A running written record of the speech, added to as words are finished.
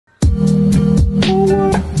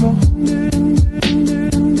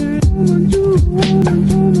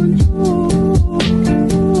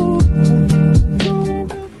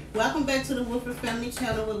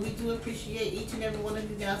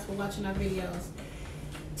watching our videos.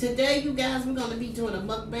 Today, you guys, we're going to be doing a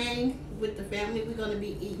mukbang with the family. We're going to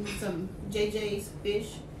be eating some JJ's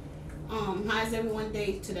fish. How's everyone's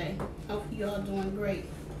day today? Hope you all doing great.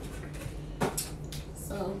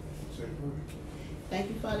 So, thank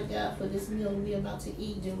you, Father God, for this meal we're about to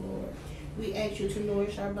eat, dear Lord. We ask you to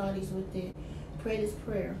nourish our bodies with it. Pray this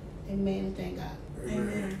prayer. Amen and thank God.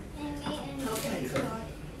 Amen. Okay.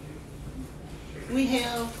 We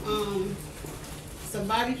have some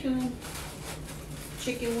barbecue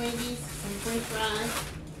chicken wings, some french fries,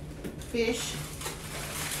 fish,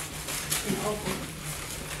 and okra.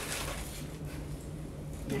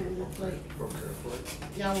 And a plate.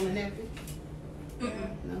 Okay, Y'all want a napkin?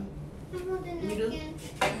 No? I want the You do? napkin.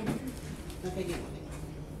 Okay, get one.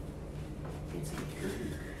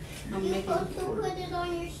 I'm You making supposed to put it on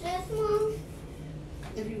your chest, Mom?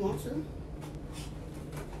 if you want to.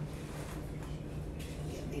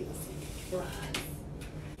 Yeah, they want some fries.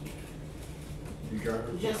 You got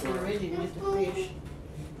her Just some fries? already with the fish.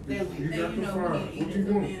 You got And some you know, we fries. need to What eat you it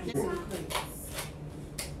want? again. Just some plates.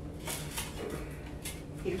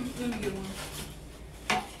 Here. Let me get one.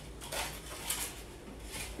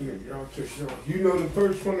 Yeah, y'all check y'all. You know the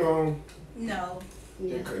first one, No.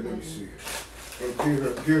 Yeah. okay, let me see. Get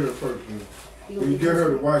her first one. You When you want get her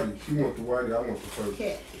the this whitey, she want the whitey, I want the first.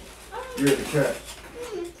 cat. Yeah, the cat.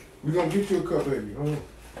 We gonna get you a cup, baby. Hold on.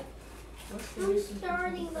 I'm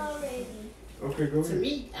starting already. Okay, go To ahead.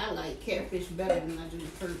 me, I like catfish better than I do the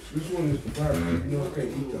perch. This one is the barbecue. You know I can't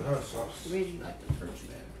eat the hot sauce. Reggie like the perch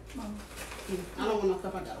better. Mom. I don't want no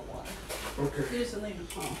cup, I got water. Okay. Here's Selena.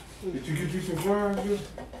 Oh. Did you get you some fries? Yeah?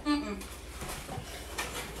 Mm-mm.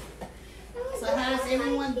 So how's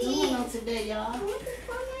everyone doing on today, I y'all? want to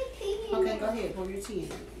pour my tea in. Okay, go ahead, pour your tea in.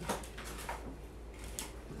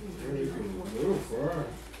 Yeah, you get a little fries.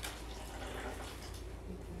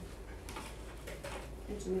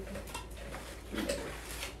 Thanks, Mika.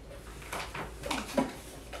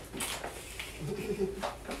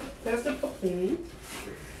 That's the popcorn.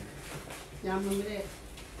 Y'all remember that?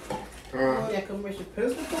 That commercial.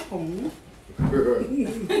 Press the popcorn.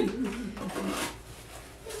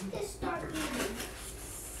 Let's start eating.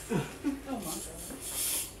 Oh my God.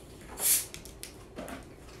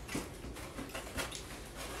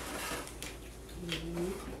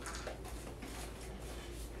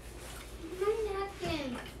 My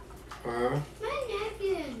napkin. Huh? My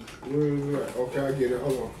napkin. Where is that? Okay, I get it.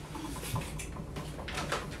 Hold on.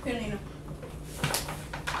 Here, Nina.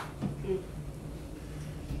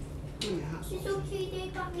 It's okay, they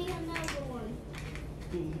got me another one.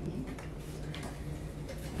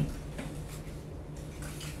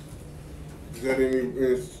 Is that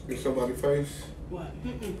in somebody's face? What?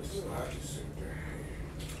 Slide this in there.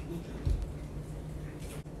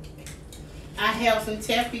 I have some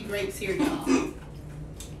taffy grapes here, y'all.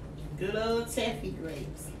 Good old taffy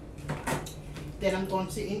grapes that I'm going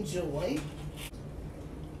to enjoy.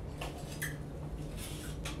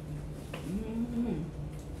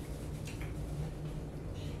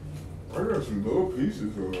 I got some little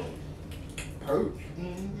pieces of poach.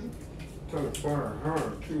 Trying to fire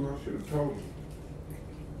hard too. I should have told him.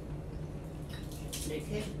 That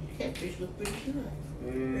catfish look pretty good.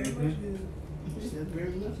 Very much good. This is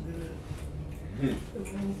very much good. The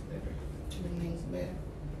wings better. The wings better.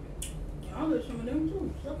 I'll let some of them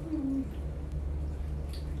too. Stop them.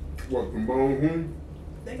 What, from bone wing?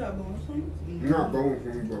 They got bonus things. Not bone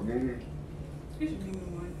wing, but wing. You should give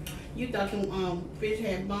me one. You thought them fish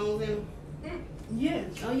had bones in them? Yes.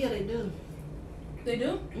 Oh yeah, they do. They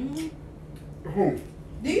do? Who?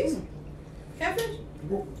 These? Catfish?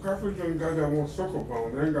 Well, catfish ain't got that one sucker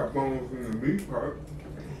bone. They ain't got bones in the meat part.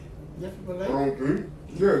 That's for I fillet. don't think.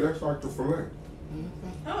 Yeah, that's like the fillet.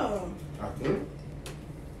 Oh. I think.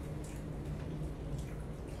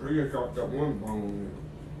 They just got that one bone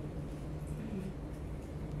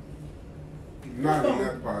in it. Not in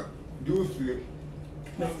that part. You see it.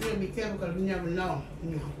 But still be careful because you never know. You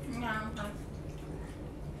know. Yeah.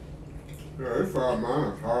 Yeah, they fried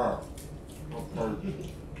mine hard.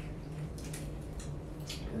 Okay.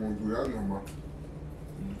 I won't do that no more.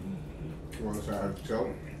 Once I have to tell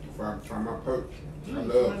them if I try my perch. I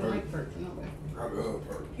love perch. Like perch, no way. I love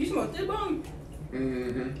perch. You smoked this bone?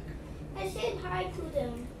 Mm-hmm. I said hi to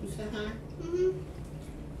them. You said hi?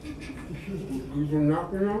 You some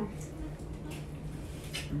napkin on?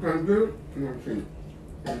 You can't do it? No, see.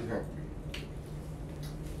 Let me help you.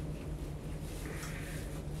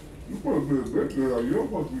 You supposed to be a big girl. You're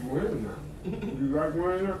supposed to be wearing that. You like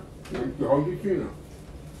wearing that? Hold your chin up.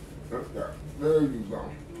 That's that. There you go.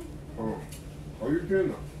 Hold on. Hold your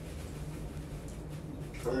chin up.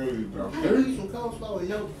 There you go. I need some coleslaw and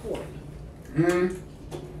no pork. Hmm?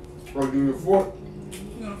 Oh, you need a fork?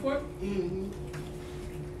 You want a fork? Mm-hmm.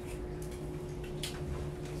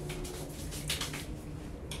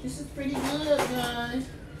 This is pretty good, guys.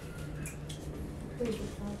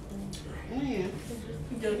 Man.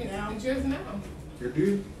 Just now. It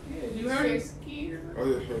did? Yeah, you heard it? Scared. Oh,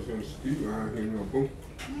 yes, I was going to ski. I ain't hear no boom.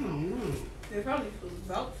 I don't know. They probably was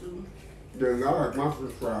about to. Then I like my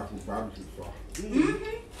french fries with barbecue sauce. Mm-hmm.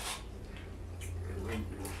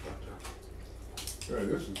 Yeah,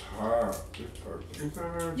 this is hard. This turkey. What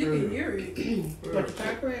time You is can hear it. But the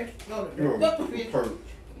pie crash? Oh, the No, what the it's fish? turkey.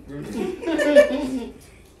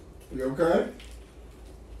 You okay?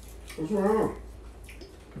 What's wrong?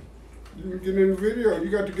 You can get in the video. You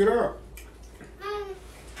got to get up.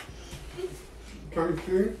 Can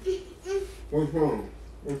you see? What's wrong?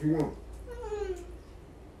 What you want?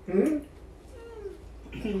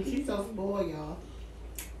 She's so spoiled, y'all.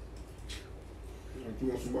 You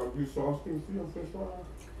want some barbecue sauce too for your french fries?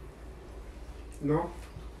 No?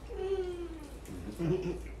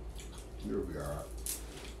 You'll be alright.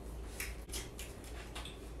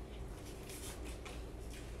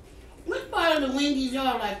 Which part of the Wendy's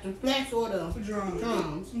y'all like, the flats or the Drums.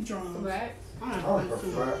 drums? Drums. Black. I like the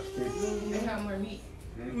flat stick. They have more meat.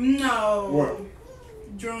 No. What?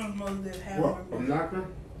 Drums must have What? more I'm meat. knocking?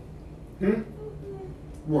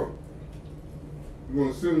 What? You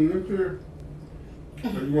want to sit in this chair? Or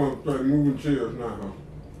you want to start moving chairs now,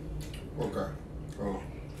 huh? Okay.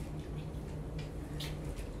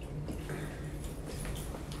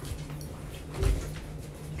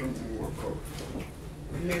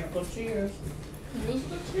 Miracle cheers.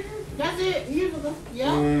 Musical cheers? That's it, musical.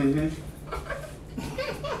 Yeah. Mm-hmm.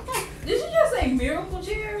 Did you just say miracle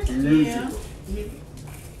cheers? Musical.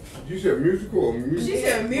 You said musical or musical? She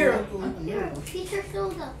said miracle. Miracle. Peter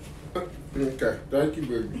soda. Okay, thank you,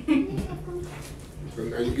 baby. So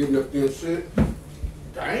now you getting up there and shit?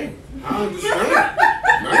 Dang, I understand.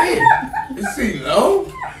 Man, is he low?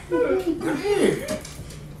 Man.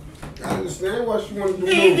 I understand why she wanted to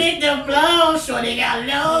He move. did the flow, so they got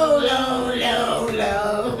low, low, low,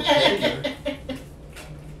 low.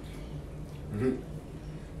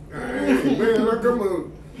 Dang, man, I come a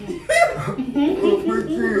big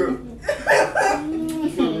kid.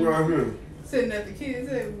 Sitting right here. Sitting at the kids'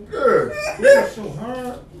 table. Yeah, that's so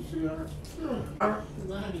hard. You see that?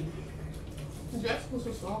 Jessica's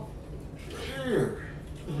are soft. Man,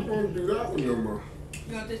 I don't do that with no more.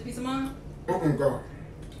 You want this piece of mine? God.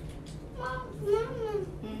 Mama.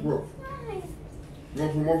 What? Hi. You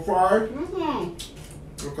want some more fries?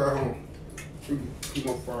 Mm-hmm. Okay, hold on. Two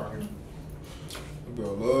more fries. I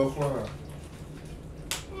love fries.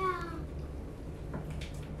 Yeah.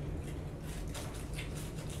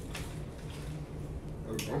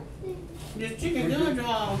 There we go. This chicken good,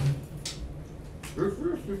 y'all. This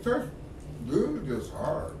fish, it tastes good, just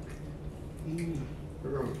hard. Mm-hmm.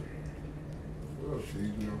 Look at it. Little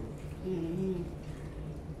seasoning. Mm-hmm.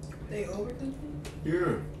 They overcooked it?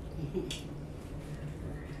 Yeah.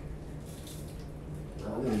 I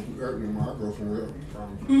won't do that anymore. I go somewhere else and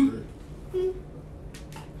find some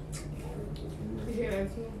You hear that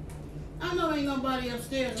too? I know ain't nobody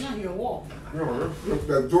upstairs and I hear walk. No, let's lift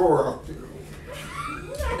that door out there.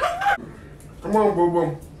 Come on, boo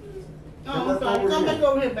boo. Oh, I'm sorry. Come back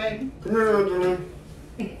over here, baby. Come here, Angelina.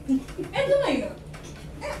 Angelina.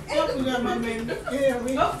 What was that, my baby? Yeah,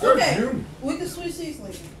 we. Oh, That's okay. you. With the sweet seeds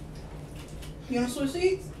later. You want sweet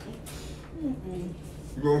seeds? Mm-mm.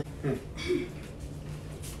 You go. Hey,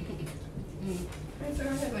 turn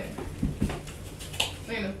her head, Lena.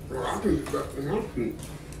 Lena. Well, I can get back in my feet.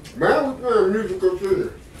 Man, we're playing musical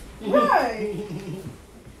theater. Right.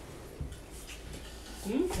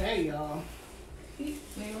 Okay, y'all.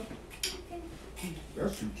 Lena.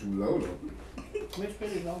 That's you too low, though. Which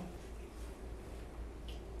pretty go?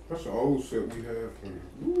 That's an old set we had from.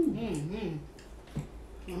 Mm-hmm.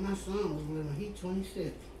 When my son was living, he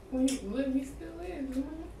 26. Well, he still is,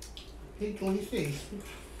 man. He 26.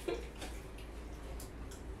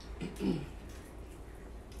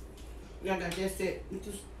 Y'all got that set with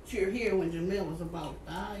this chair here when Jamel was about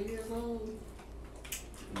 5 years old.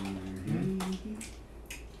 Mm-hmm. Mm-hmm.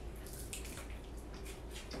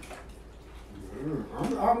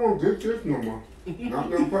 I won't get this no more. Not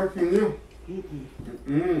no part from you. Mm-mm.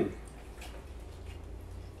 Mm-mm.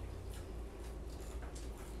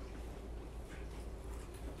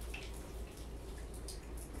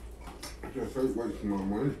 I just hate wasting my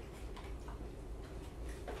money.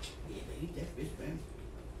 Yeah, they eat that fish, baby.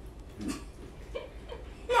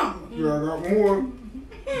 Mama. Yeah, I got more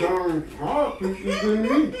darn hard pieces than me.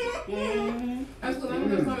 Mm-hmm. That's because I'm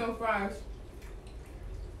just on your fries.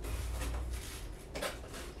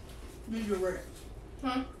 Use your right.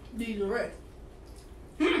 Huh? These are right.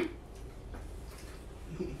 Mama,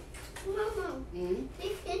 Mm-hmm. they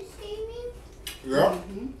can see me? Yep.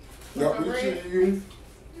 Mm-hmm. Yep, we see you.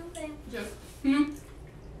 Okay. Just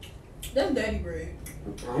That's daddy bread.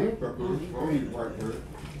 I don't pepper. I don't eat white bread.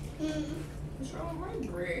 what's wrong with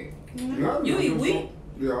white bread? No, You no, eat no, wheat?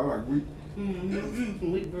 Yeah, I like wheat.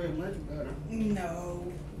 Mm-hmm. Wheat bread much better.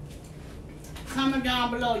 No. Comment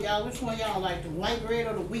down below, y'all. Which one y'all like, the white bread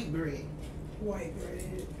or the wheat bread? White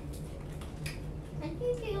bread. I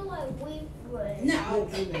think they like wheat bread. No.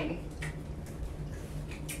 Okay.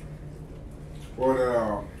 Or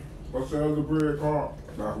that, what's the other bread called?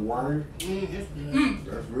 That Hawaiian? It's good.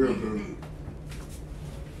 That's real good.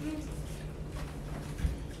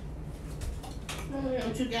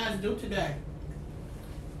 What you guys do today?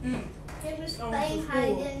 They was Oh, playing for hide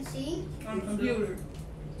school. and seek. On the computer.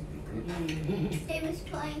 Mm-hmm. They was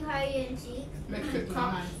playing hide and seek. Make it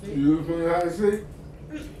cops. You was playing hide and seek?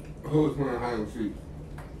 Who was playing hide and seek?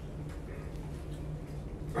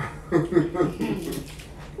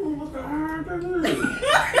 Oh, what the hell that is?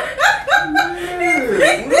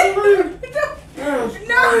 Yeah, really? That's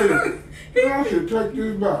crazy. I should take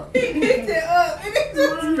this back. He picked it up and it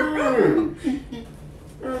just Man,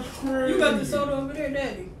 that's crazy. You got the soda over there,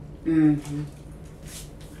 daddy. Mm-hmm.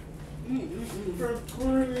 That's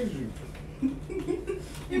crazy.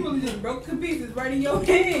 You really just broke to pieces right in your hand.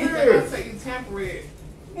 They're gonna say you tamper it.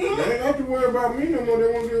 They ain't got to worry about me no more.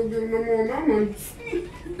 They won't give them no more of my money.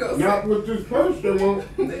 Go Not with this purse they won't.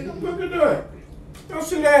 Look at that. Y'all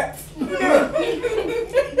see that? Look at say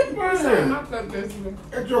that. Man, my cup this one.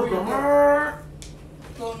 that joker hard.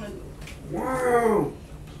 Go on the Wow.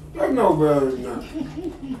 That's no better than that.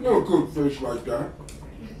 You don't cook fish like that.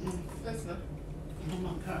 That's not. Oh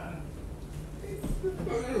my God.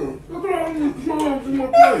 Damn. Look at all these crumbs in my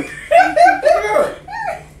plate. Look at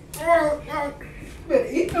that. better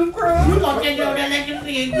eat them You crumbs. gonna take your that like you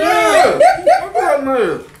see Yeah. Look at that,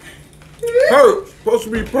 man. Perch. Supposed to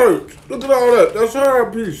be perch. Look at all that. That's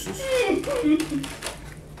hard pieces.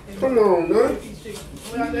 Come on, man.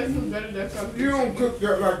 Well, that's better than something. You don't cook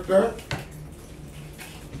that like that.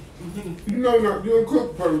 You know not. You don't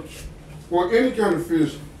cook perch or any kind of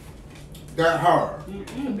fish that hard.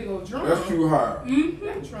 A big old drum. That's too hard.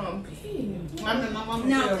 That drum big. I remember my mama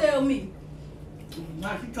Now said, tell me.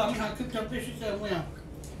 now she taught me how to cook that fish. She said, well,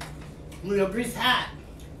 when your grease hot,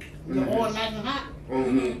 the Mhm. oil nice and hot,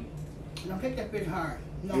 Mm-hmm. don't pick that fish hard.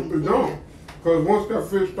 No. If it don't, because once that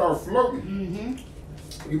fish starts floating,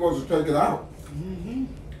 Mm-hmm. you're supposed to take it out. Mm-hmm.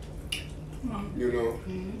 You know.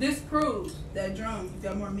 This proves that drums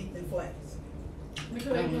got more meat than flats.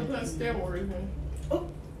 Because they put steroids in.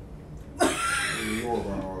 I don't know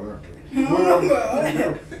about all that.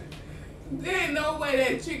 Well, There ain't no way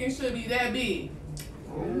that chicken should be that big.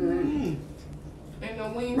 Mm. Ain't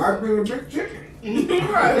no wings. Might be a big chicken.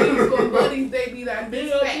 Right, wings for buddies, they be like big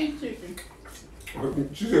Big old fat. beef chicken.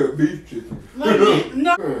 She said beef chicken.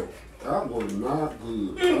 No. Man, that was not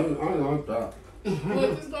good. I like that.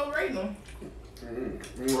 Well, just go rate them.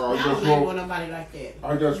 Well, I don't like want nobody like that.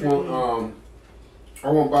 I just want I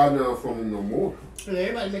won't buy none from them no more. So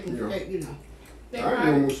everybody making Yeah. mistake, you know. They I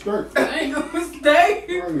ain't no mistake. I Ain't no mistake.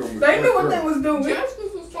 ain't no mistake. They knew what they was doing.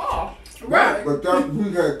 Jessica's was soft. Right. But that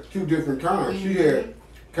we had two different kinds. She had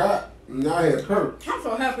cat and I had perch. I'm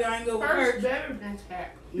so happy I ain't go with First her. better than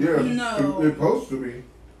cat. Yeah. No. It's supposed to be.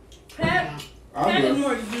 Pat, I Pat is guess.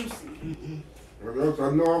 more juicy. I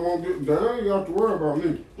know I won't get down. You have to worry about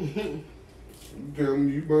me. You tell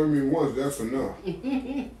me you burn me once, that's enough.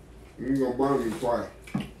 You ain't gonna burn me twice.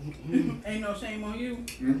 Ain't no shame on you.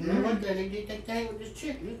 Mm-hmm. One day they did that thing with this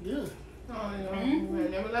chicken. It's good. Oh, you know, I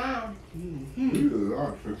never lied. Mm-hmm. You did a lot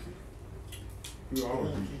of chicken. You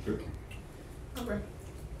always eat chicken. Okay.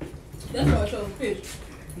 That's why I chose fish.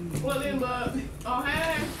 Well then, but, oh,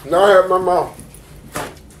 hey. Now I have my mouth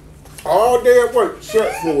all day at work,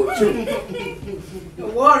 set for it too. The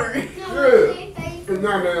watering. Yeah. And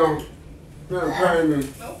now they came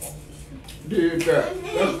and Nope. did that.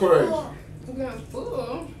 That's crazy. We got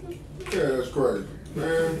full. Yeah, that's crazy.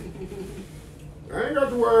 Man, I ain't got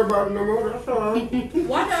to worry about it no more. That's all right.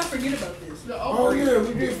 Why did I forget about this? The Oh okra. yeah,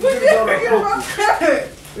 we did forget about our okra. that.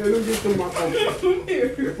 Yeah, let me get some of my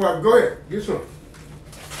okra. Yeah, Pop, go ahead, get some.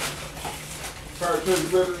 Probably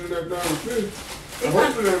taste better than that damn fish. I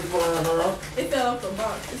hope it ain't frying her. It fell off the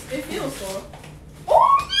box. It feels soft.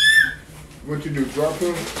 What you do, drop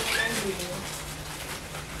him?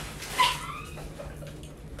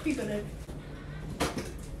 Piece of that.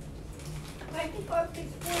 I think our fish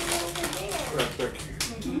going over there.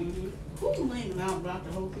 Thank you. Who leaned out block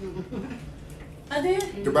the whole thing? I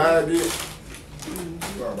did. The bag did?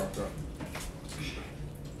 Sorry about that.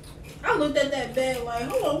 I looked at that bag like,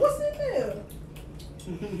 hold on, what's in there?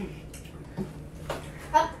 Mm-hmm.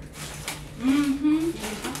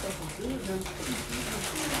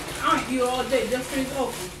 I ain't eat all day just for this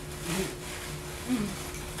okra.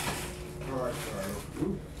 All right,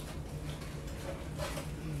 Kyle.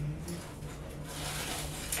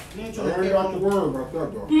 I ain't got to worry about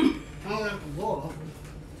that though. I don't have to go.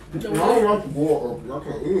 I don't like to boil okra. I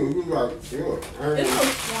can't eat it. It's like, yeah. It's so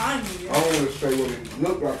slimy. I don't want to say what it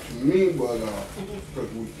looked like to me, but because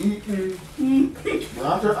we eating, but I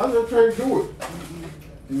just can't do it.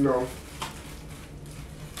 You know,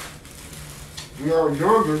 when I was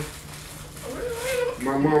younger,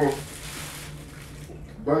 my mama,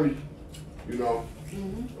 buddy, you know,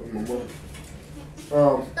 my mother,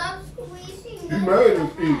 Stop squeezing. he made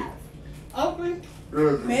us eat. Okra?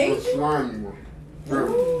 The slimy one. Yeah.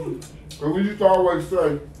 So we used to always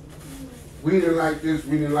say, we didn't like this,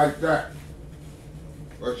 we didn't like that.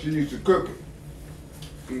 But she used to cook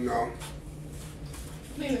it, you know.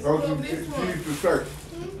 So she used to say,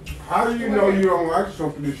 how do you know you don't like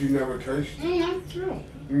something that you never tasted? That's true.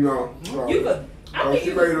 You know, so, You could. I so think she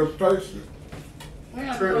you made us taste it. We're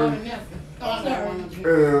not going to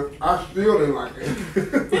And I still didn't like it.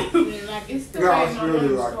 It's still No, I waiting on still didn't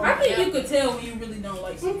them like to I think you could tell when you really don't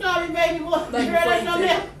like something. I'm sorry, baby boy. Like You heard that on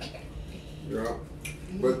there? Yeah.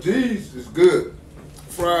 But these is good.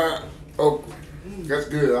 Fried okra. That's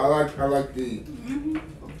good. I like these. You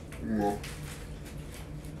know.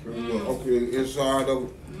 There's a little okra in the inside of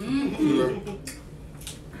it.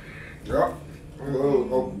 Yeah. I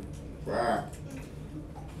love okra. Fried.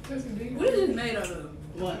 What is this made out of?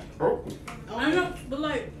 What? Okra. I know, but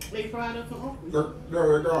like, They fried up some okra.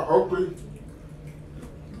 They got okra.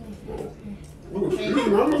 Oh, excuse me, I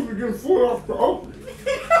must be getting full off the okra.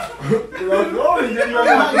 I was already getting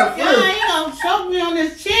nothing off that God, fish. you don't choke me on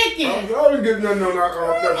this I chicken. was already getting nothing off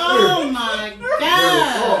that Oh fish. my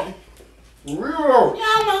God. For real though. You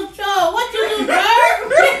almost choked. What you do, bird?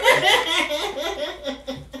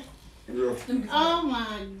 Yeah. Oh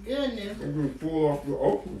my goodness. I'm getting full off the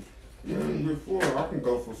okra. Yeah, I'm getting full. I can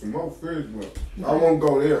go for some more fish, but I won't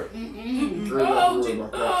go there. I ain't got to oh, worry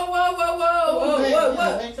about that.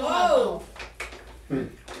 whoa.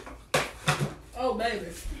 Oh, baby.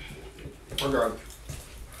 I got it.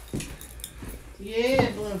 Yeah,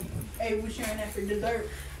 boy. Hey, we're sharing that for dessert.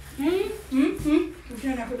 Hmm? We're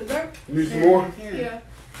sharing that for dessert. You need some more? Yeah.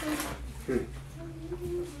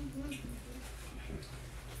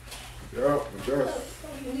 Yeah,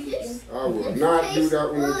 I will not do that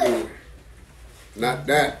one again. Not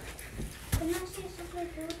that. Can I say something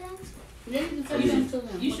good then? Yeah, you can say something to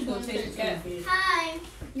them. You should go taste the catfish. Hi.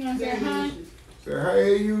 You want to say hi? Say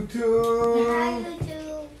hey, you Hi, too.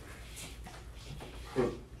 you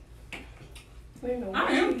too.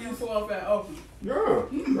 I am getting full off that okra. Yeah,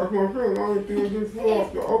 that's what I'm saying. The only thing is getting full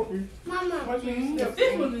off the okra. Mama. The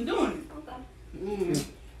fish wasn't doing it. Okay.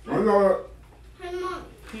 I know Hi, Mom.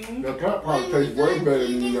 that cat pie tastes way better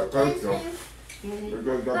than that cake though.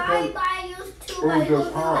 Because that Bye cake, bye, you too. It was I hope just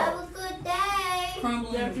you hard. have a good day.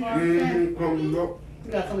 Crumbling. comes up.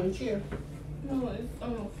 You got something to cheer. No, it's on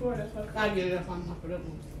the floor. That's what I get it if I'm up for that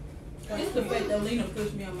one. It's the fact that Lena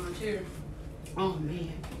pushed me on my chair. Oh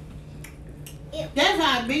man. That's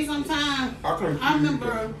how it be sometimes. I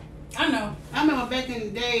remember back in the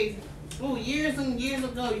days, years and years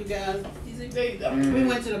ago, you guys. We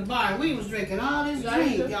went to the bar. We was drinking all this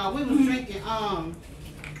drink, y'all. We was drinking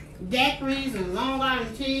daiquiris and Long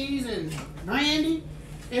Island teas and brandy,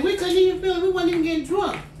 and we couldn't even feel it. We wasn't even getting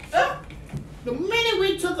drunk. The minute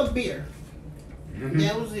we took a beer,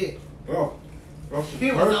 that was it. Oh, that's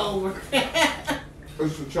It was over.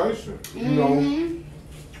 It's a chaser, you know.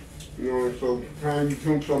 You know, so time you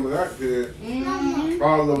drink some of that shit,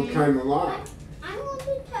 all of them came alive. I want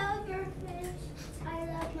to tell your friends I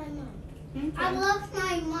love my mom. I love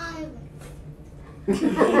my mom.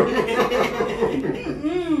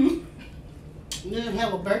 You didn't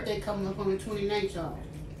have a birthday coming up on the 29th, y'all.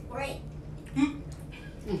 Great.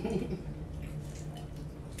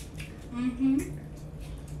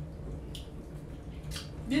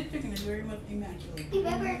 This chicken is very much immaculate. You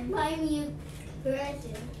better buy me a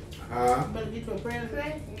present. Huh? Better get you a present.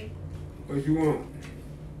 Present. What you want?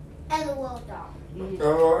 LOL doll.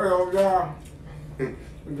 Oh, yeah.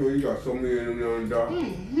 You got so many of them young dogs.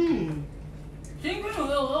 She ain't got no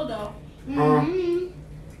little dog. Huh?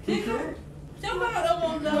 She ain't got no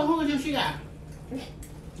little So dog. who did she got?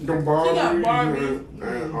 Them Barbies. She got Barbie.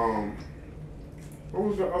 And what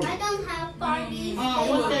was the other? I don't have Barbies.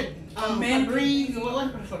 What's that? Febreze?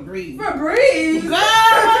 What's Febreze? Febreze. Girl,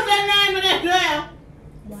 what's that name of that girl?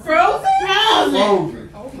 Frozen? Frozen.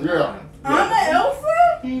 Frozen. Yeah. I'm an Elsa?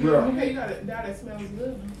 Yeah. Okay, you got a dye that smells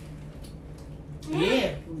good.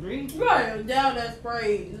 Yeah, agree. Right, down that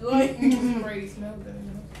spray. Like, Spray smells good.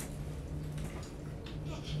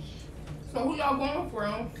 So who y'all going for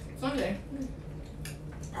on Sunday?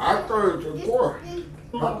 I thought it was four.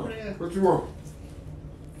 Okay. What you want?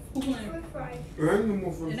 who playing? French fries. There ain't no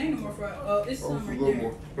more for It ain't no more fry. Oh, it's Oh, some for a right little there.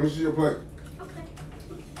 more. Let me see your plate.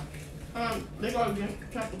 Okay. They go to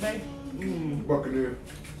Tampa Bay. Buccaneer.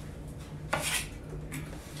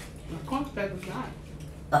 The crunch packers got.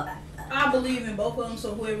 I believe in both of them,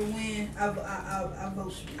 so whoever wins, I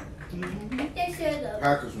vote for. They said though.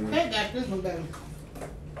 Packers win. They got this one better.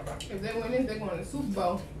 If they win this, they going to the Super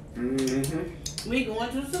Bowl. Mm-hmm. We going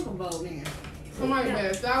to the Super Bowl then. Somebody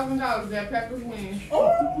bet $1,000 that Packers win.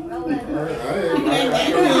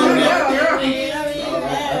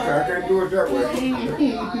 I can't do it that way.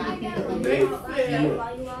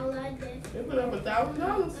 They put up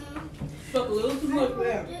 $1,000. Fuck a little too much for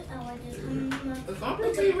them. But some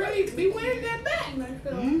people be winning that back.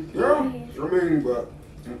 Yeah, I mean, but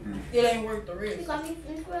It ain't worth the You risk. got me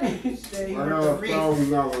French fries? They I got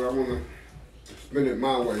 $1,000. I want to spend it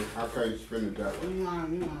my way. I can't spend it that way. No.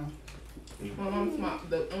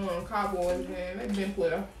 The Cowboys, man, they been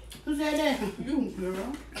put up. Who said that? You.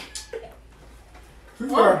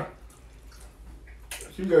 Girl.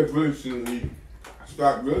 She got really seen me. I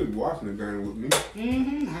started really watching the game with me.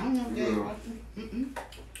 I don't know Yeah. that.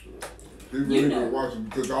 She really been watching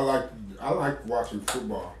because I like watching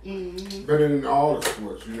football. Mm-hmm. Better than all the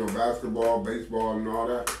sports, you know, basketball, baseball, and all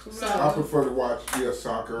that. I So, prefer to watch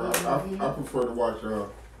soccer. I prefer to watch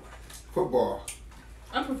football.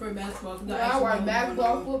 I prefer basketball. 'Cause I watch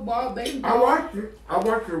basketball, football, baseball. I watch it. I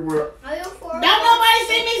watch it with Are you for don't nobody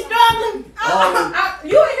see me struggling?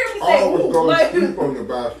 You ain't hear me I say always ooh, go to like, sleep on the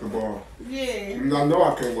basketball. Yeah. And I know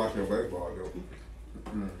I can't watch no baseball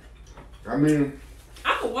though. I mean,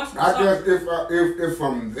 I could watch the I soccer. guess if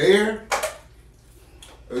I'm there,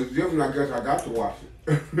 it's different. I guess I got to watch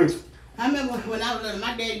it. I remember when I was little,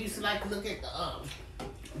 my dad used to like to look at the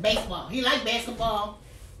baseball. He liked basketball,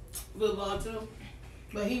 football too,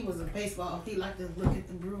 but he was a baseball. He liked to look at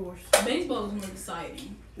the Brewers. Baseball is more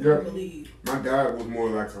exciting. Yeah. I believe. My dad was more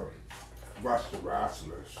like a watch the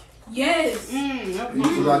wrestlers. Yes. He used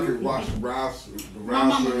to like to watch the wrestlers. My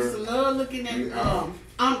mama used to love looking at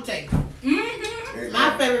Undertaker. Mm-hmm.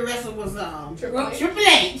 My favorite wrestler was Triple H. Triple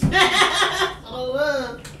H.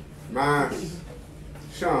 Oh, Mine's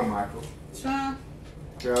Shawn Michaels. Sean,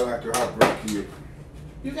 Yeah, I like the Heartbreak Kid.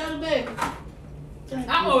 you got a baby.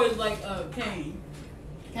 I always like Kane.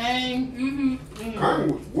 Kane. Mm-hmm. Kane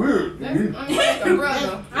was weird to That's me. like a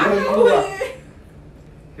brother. I Yeah, know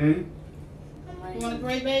you it. You want a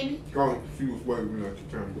great baby? Oh, she was waving at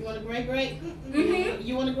the time. You want a great great? Mm-hmm.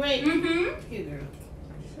 You want a great? Mm-hmm. Here, girl.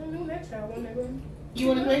 I knew that child wasn't that good. You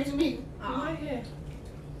want a great to me? Oh, yeah.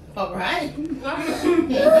 All right.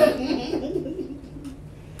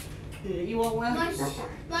 You want one?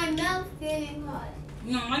 My mouth's getting hot.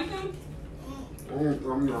 You don't like them?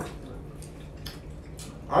 I'm not.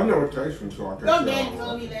 I never taste them, so I can't Your say daddy I don't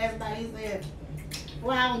told me last night, he said,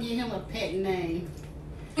 well, I don't give him a pet name.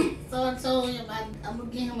 So I told him I'm going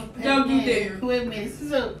to give him a pet Don't name. you dare. Wait a minute.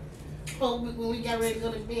 So when we got ready to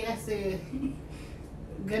go to bed, I said,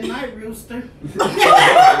 good night, Rooster.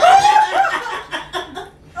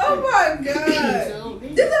 Oh my God. So,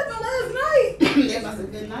 This happened last night. yes, I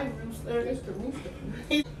said, good night, Rooster. It's the rooster.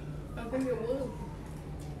 I think it was.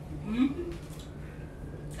 Mm-hmm.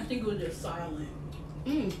 I think it was just silent.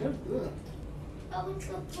 That's good. Oh, it's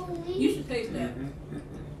the police. You should taste that.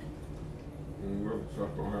 We'll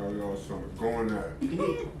talk on how y'all summer going at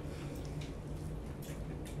it.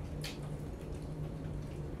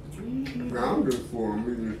 Now I'm just for I'm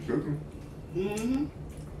eating this chicken. Mm-hmm.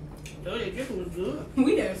 Oh, that chicken was good.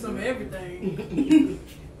 We had some of everything.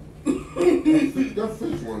 That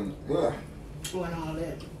fish one, well, Doing all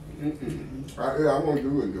that. I won't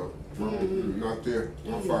do it though. Not there.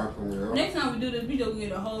 I'll find somewhere else. Next time we do this, we just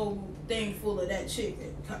get a whole thing full of that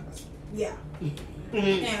chicken. Yeah.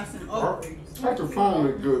 And some okra. I have to find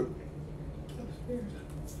a good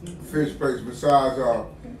fish place besides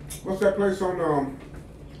what's that place on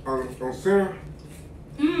Center?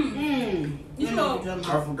 You know,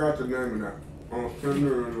 I forgot the name of that. On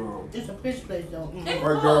Center and it's a fish place though. Hey.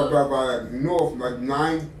 right there by North, like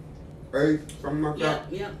 9, 8, something like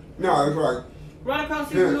that. Yep. No, it's like Right across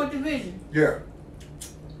the Yeah. North Division. yeah,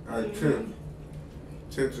 like 10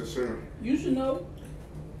 to Center. you should know.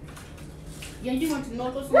 Yeah, you went to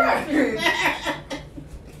North or Right.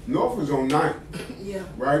 North is on 9th, Yeah.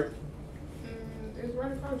 right? It's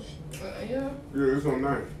right across. Yeah. Yeah, it's on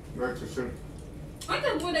 9th to Center. I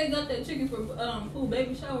thought where they got that chicken for pool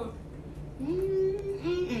baby shower.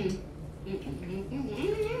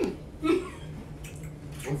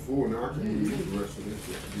 I'm full now. I can't eat the rest of this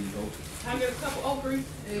shit. These okras. I get a couple okras.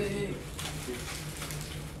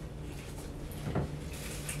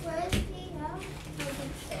 Where's the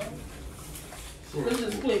Let's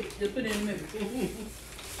just split. Just put it in the middle.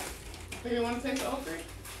 Do you want to taste the okra?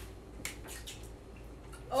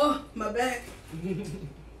 Oh, my back.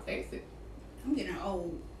 Taste it. I'm getting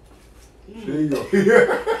old. She ain't gonna.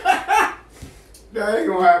 That ain't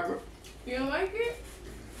gonna happen. You don't like it?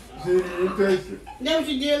 She ain't even taste it. That's what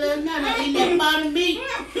you did last night. I ate that powdered meat.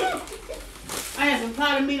 I had some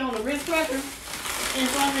powdered meat on the wrist cracker. And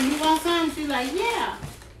so I said, you want some? She's like, yeah.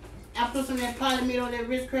 I put some of that powdered meat on that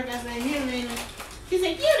wrist cracker. I said, here, Lena. She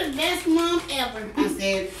said, you're the best mom ever. I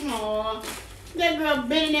said, aw. That girl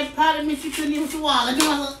bit in that powdered meat. She couldn't even swallow. And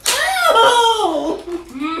I was like, oh!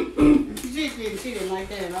 She didn't like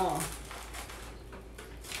that at all.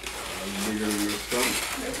 Bigger than your stomach.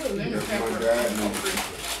 They put lemon That's pepper my dad. in okra.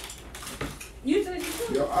 You taste it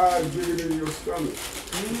too? Your eyes bigger than your stomach.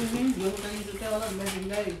 Little things to tell us back in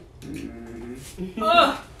the day.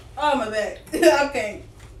 Oh, my back. I can't.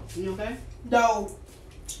 You okay? No.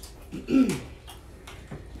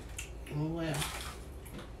 Oh, well.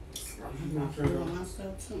 I'm not feeling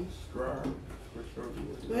myself too. Subscribe.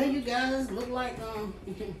 Well, you guys look like Oh,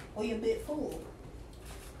 you're a bit full.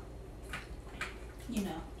 You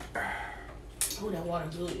know. oh, that water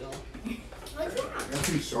good, y'all. That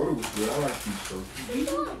peach soda was good. I like peach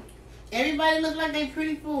soda. Everybody look like they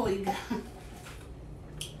pretty full, you guys.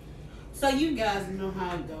 So you guys know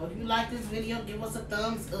how it goes. If you like this video, give us a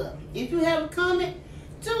thumbs up. If you have a comment,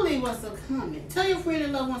 do leave us a comment. Tell your friends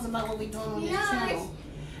and loved ones about what we're doing on this channel.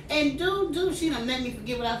 And she done let me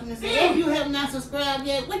forget what I was gonna say. If you have not subscribed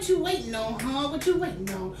yet, what you waiting on, huh? What you waiting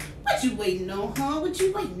on? What you waiting on, huh? What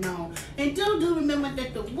you waiting on? And do remember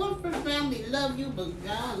that the Woodford family love you, but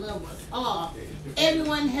God love us all.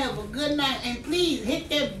 Everyone have a good night, and please hit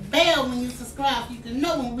that bell when you subscribe so you can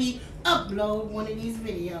know when we upload one of these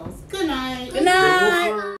videos. Good night. Good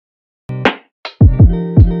night.